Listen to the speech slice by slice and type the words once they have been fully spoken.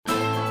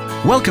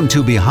Welcome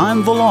to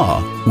Behind the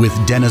Law with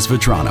Dennis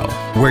Vetrano,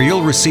 where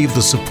you'll receive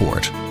the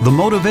support, the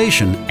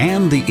motivation,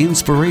 and the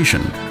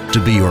inspiration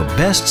to be your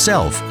best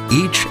self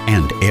each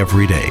and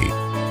every day.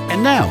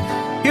 And now,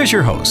 here's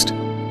your host,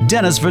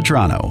 Dennis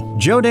Vetrano.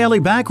 Joe Daly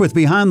back with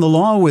Behind the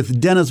Law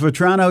with Dennis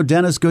Vetrano.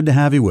 Dennis, good to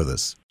have you with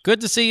us. Good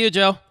to see you,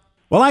 Joe.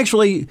 Well,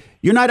 actually,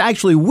 you're not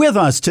actually with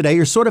us today.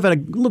 You're sort of at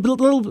a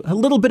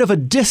little bit of a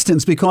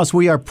distance because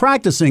we are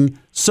practicing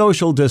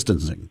social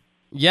distancing.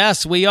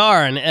 Yes, we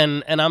are,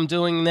 and I'm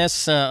doing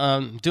this,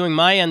 doing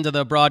my end of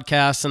the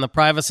broadcast in the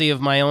privacy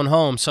of my own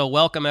home. So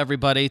welcome,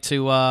 everybody,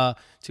 to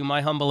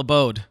my humble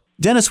abode.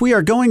 Dennis, we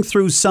are going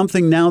through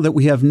something now that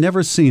we have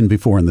never seen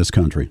before in this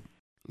country.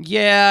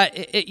 Yeah,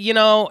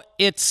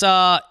 it's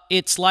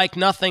like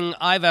nothing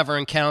I've ever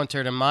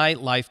encountered in my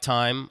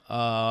lifetime.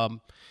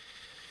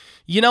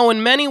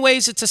 In many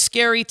ways, it's a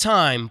scary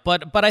time,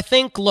 but I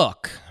think,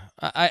 look,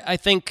 I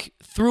think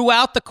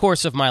throughout the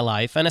course of my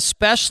life, and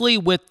especially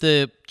with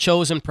the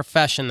chosen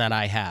profession that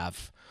I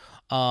have,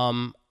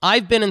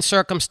 I've been in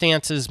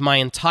circumstances my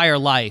entire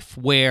life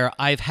where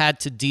I've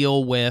had to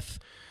deal with,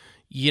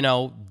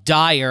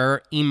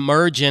 dire,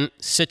 emergent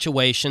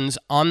situations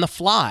on the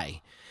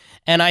fly.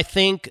 And I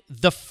think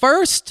the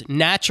first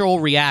natural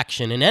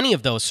reaction in any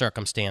of those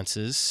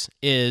circumstances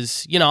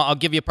is, I'll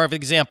give you a perfect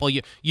example.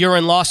 You're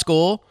in law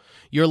school.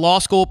 Your law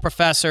school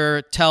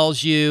professor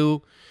tells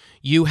you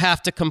you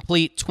have to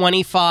complete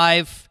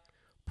 25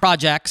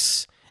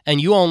 projects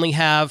and you only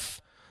have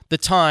the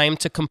time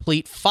to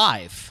complete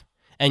 5.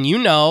 And you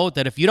know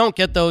that if you don't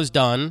get those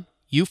done,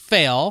 you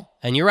fail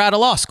and you're out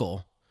of law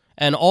school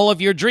and all of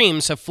your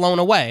dreams have flown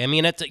away. I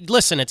mean,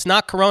 it's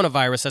not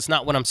coronavirus. That's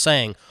not what I'm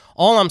saying.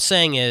 All I'm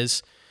saying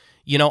is,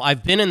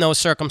 I've been in those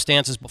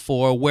circumstances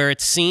before where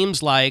it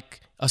seems like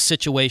a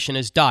situation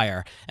is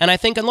dire. And I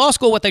think in law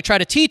school, what they try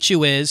to teach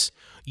you is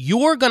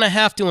you're going to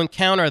have to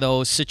encounter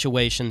those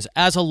situations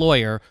as a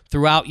lawyer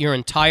throughout your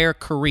entire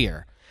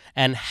career.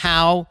 And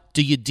how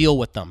do you deal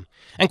with them?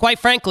 And quite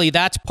frankly,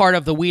 that's part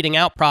of the weeding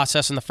out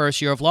process in the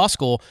first year of law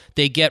school.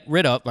 They get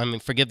rid of,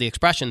 forgive the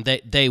expression,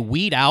 they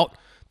weed out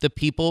the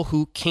people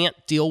who can't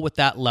deal with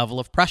that level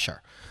of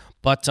pressure.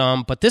 But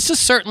this is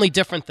certainly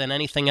different than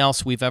anything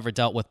else we've ever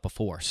dealt with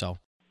before. So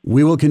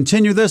we will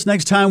continue this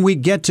next time we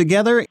get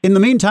together. In the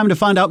meantime, to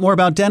find out more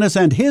about Dennis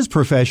and his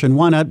profession,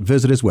 why not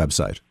visit his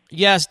website?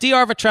 Yes,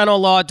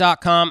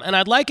 drvetranolaw.com, and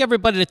I'd like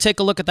everybody to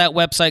take a look at that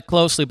website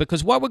closely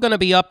because what we're going to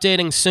be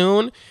updating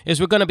soon is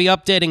we're going to be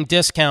updating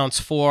discounts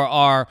for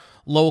our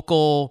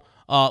local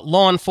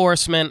law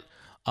enforcement,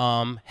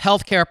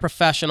 healthcare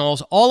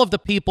professionals, all of the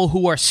people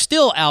who are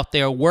still out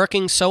there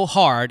working so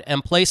hard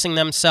and placing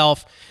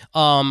themselves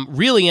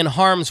really in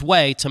harm's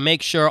way to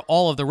make sure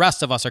all of the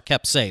rest of us are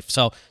kept safe.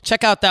 So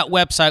check out that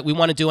website. We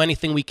want to do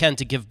anything we can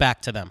to give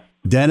back to them.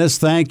 Dennis,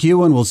 thank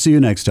you, and we'll see you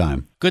next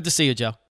time. Good to see you, Joe.